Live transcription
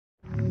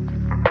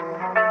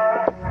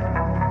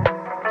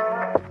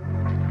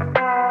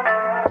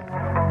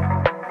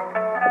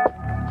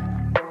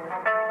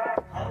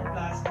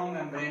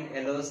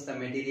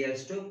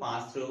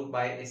pass through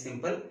by a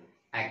simple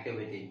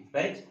activity,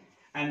 right?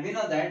 And we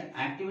know that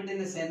activity in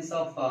the sense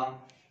of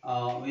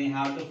we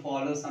have to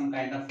follow some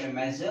kind of a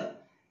measure,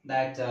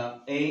 that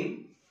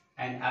aim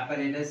and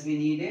apparatus we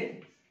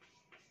needed,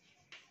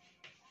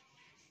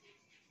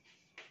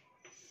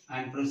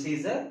 and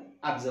procedure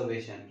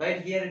observation,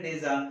 right? Here it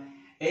is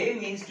aim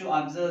means to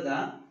observe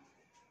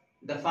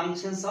the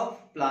functions of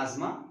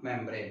plasma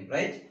membrane,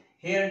 right?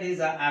 Here it is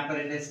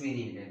apparatus we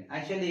needed.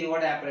 Actually,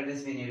 what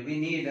apparatus we need? We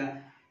need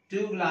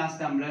 2 glass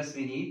tumblers.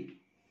 We need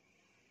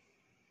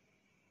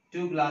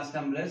 2 glass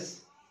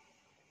tumblers.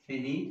 We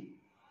need,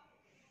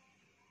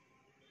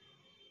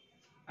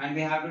 and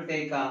we have to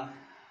take a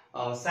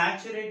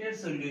saturated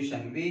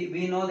solution.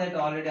 We know that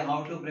already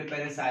how to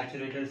prepare a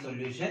saturated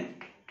solution.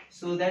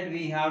 So that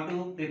we have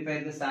to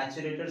prepare the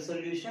saturated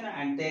solution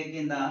and take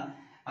in the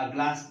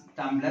glass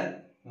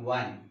tumbler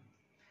 1.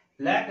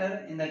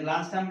 Later, in the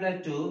glass tumbler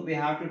 2, we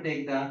have to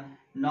take the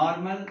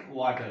normal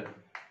water.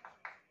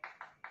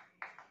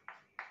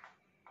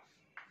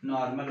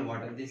 Normal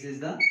water. This is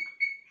the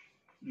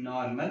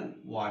normal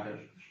water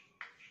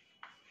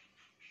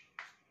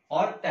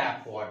or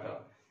tap water.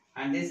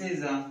 And this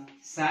is a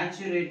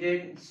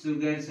saturated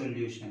sugar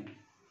solution.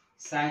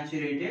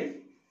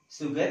 Saturated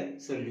sugar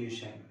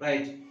solution.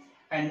 Right.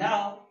 And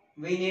now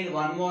we need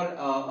one more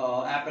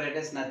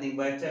apparatus, nothing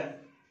but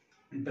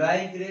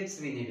dry grapes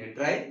we needed.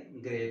 Dry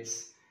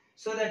grapes.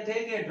 So that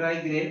take a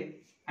dry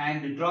grape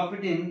and drop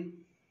it in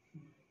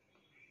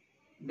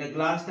the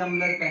glass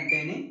tumbler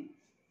containing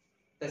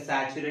the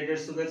saturated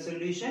sugar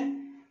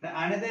solution. The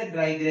another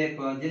dry grape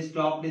just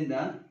dropped in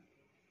the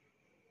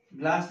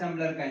glass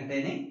tumbler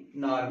containing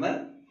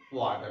normal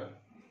water.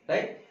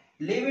 Right?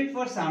 Leave it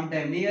for some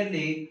time,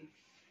 nearly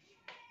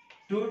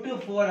 2 to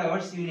 4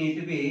 hours you need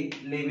to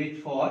leave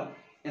it for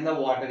in the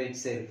water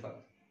itself.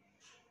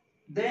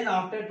 Then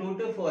after 2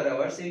 to 4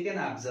 hours you can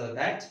observe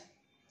that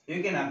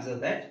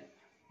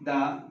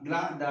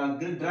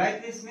the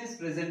dry Kishmis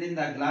present in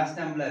the glass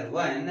tumbler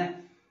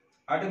 1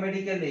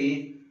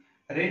 automatically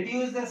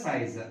reduce the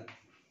size.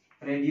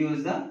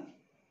 Reduce the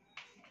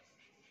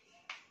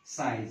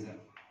size.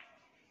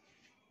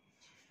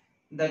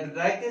 The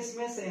dry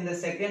Kishmis in the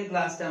second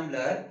glass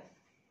tumbler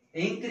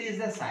increase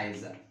the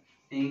size.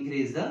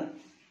 Increase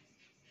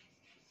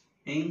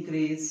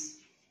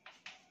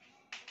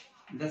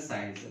the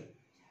size.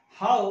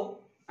 How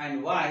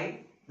and why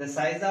the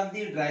size of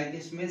the dry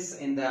Kishmis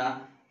in the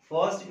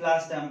first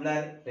glass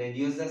tumbler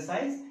reduce the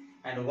size,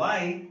 and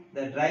why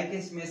the dry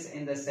Kishmis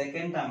in the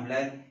second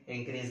tumbler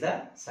increase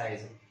the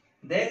size?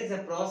 There is a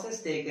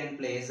process taken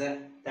place,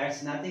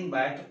 that's nothing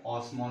but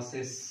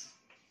osmosis.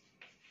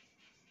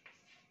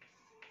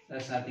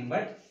 That's nothing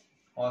but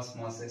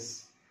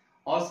osmosis.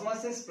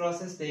 Osmosis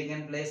process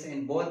taken place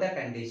in both the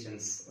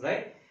conditions,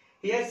 right?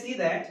 Here see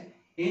that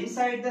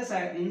inside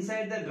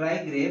the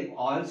dry grape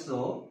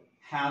also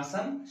have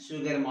some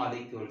sugar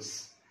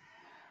molecules,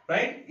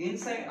 right?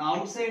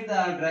 Outside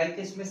the dry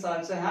Kishmis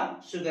also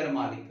have sugar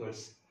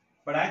molecules,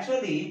 but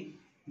actually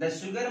the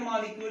sugar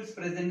molecules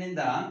present in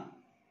the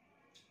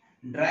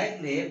dry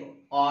grape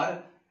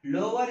are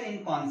lower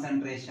in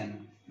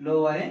concentration,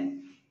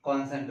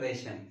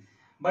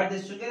 but the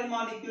sugar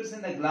molecules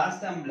in the glass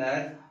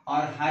tumbler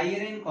are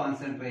higher in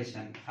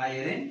concentration,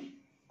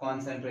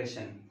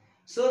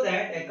 So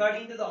that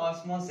according to the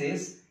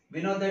osmosis,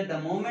 we know that the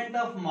movement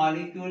of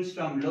molecules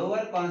from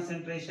lower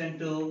concentration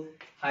to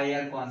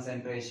higher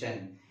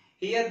concentration.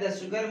 Here the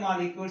sugar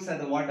molecules and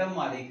the water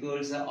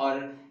molecules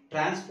are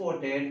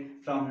transported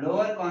from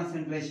lower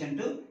concentration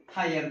to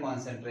higher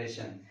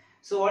concentration.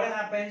 So what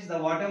happens? The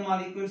water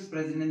molecules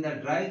present in the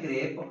dry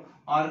grape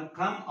are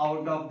came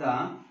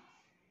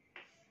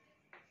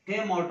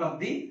out of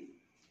the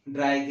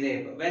dry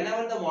grape.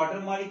 Whenever the water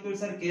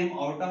molecules came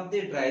out of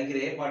the dry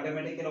grape,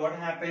 automatically what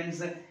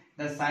happens?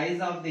 The size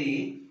of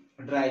the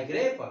dry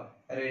grape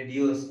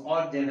reduce,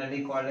 or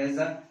generally called as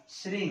a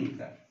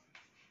shrink.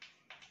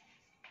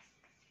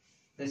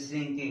 The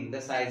shrinking,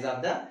 the size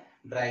of the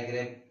dry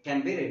grape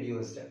can be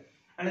reduced.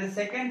 And in the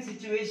second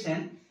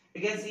situation,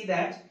 you can see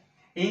that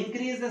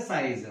increase the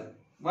size.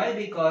 Why?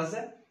 Because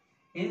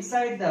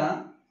inside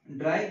the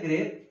dry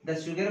grape, the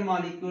sugar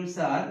molecules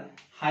are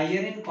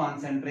higher in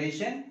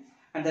concentration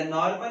and the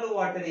normal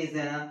water is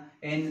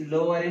in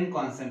lower in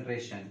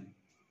concentration.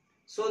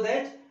 So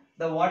that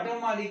the water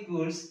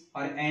molecules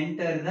are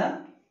enter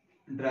the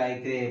dry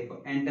grape.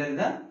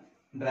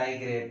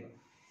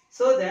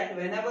 So that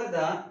whenever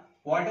the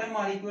water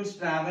molecules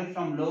travel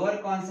from lower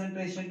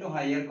concentration to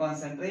higher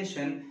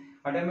concentration,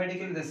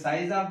 automatically the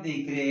size of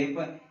the grape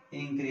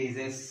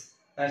increases.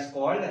 That's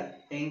called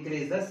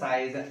increase the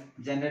size,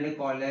 generally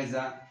called as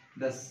the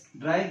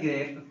dry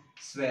grape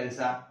swells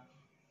up.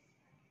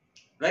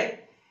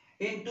 Right?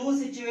 In two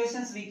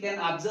situations we can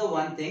observe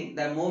one thing,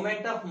 the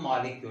movement of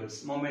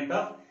molecules.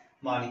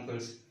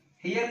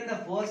 Here in the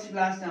first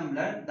glass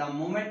tumbler, the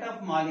movement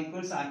of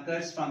molecules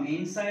occurs from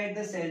inside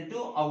the cell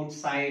to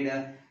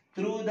outside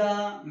through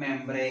the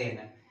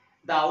membrane.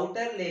 The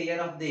outer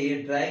layer of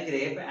the dry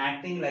grape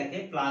acting like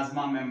a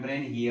plasma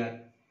membrane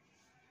here.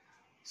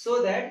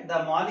 so that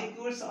the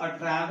molecules are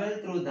travel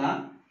through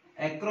the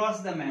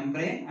across the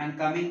membrane and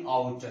coming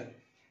out.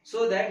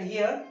 So that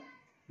here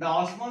the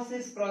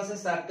osmosis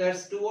process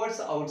occurs towards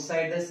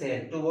outside the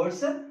cell,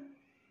 towards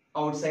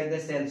outside the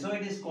cell. So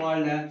it is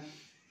called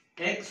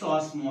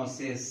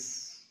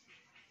exosmosis.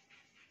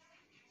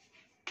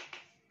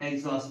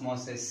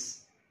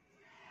 Exosmosis.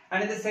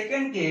 And in the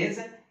second case,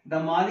 the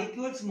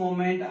molecules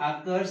movement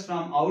occurs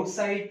from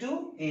outside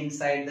to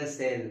inside the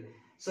cell.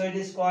 So it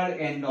is called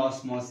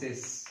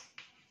endosmosis.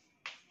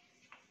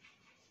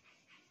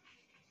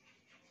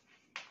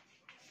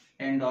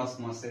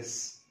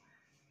 Endosmosis.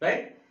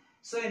 Right?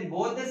 So in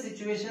both the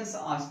situations,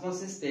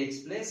 osmosis takes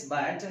place,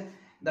 but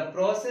the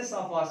process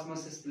of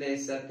osmosis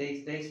takes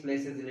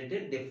place is a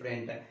little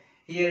different.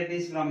 Here it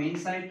is from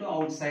inside to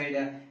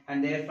outside,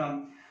 and there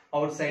from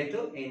outside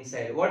to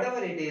inside.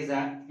 Whatever it is,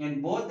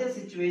 in both the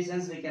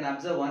situations we can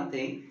observe one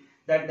thing,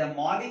 that the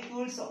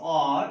molecules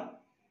are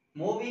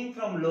moving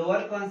from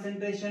lower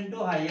concentration to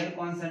higher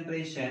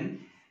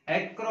concentration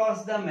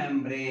across the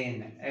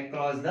membrane.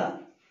 Across the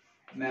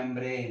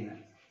membrane.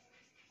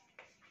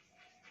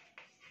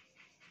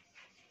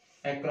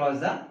 Across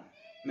the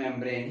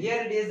membrane.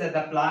 Here it is that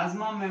the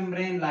plasma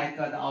membrane, like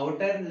the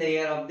outer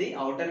layer of the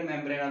outer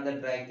membrane of the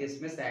dry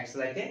Kishmis, acts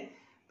like a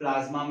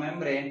plasma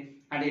membrane,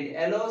 and it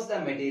allows the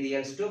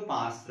materials to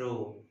pass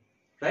through.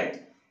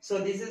 Right? So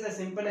this is a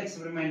simple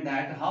experiment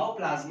that how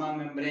plasma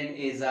membrane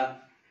is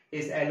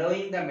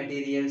allowing the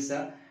materials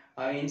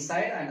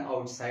inside and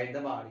outside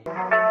the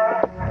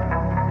body.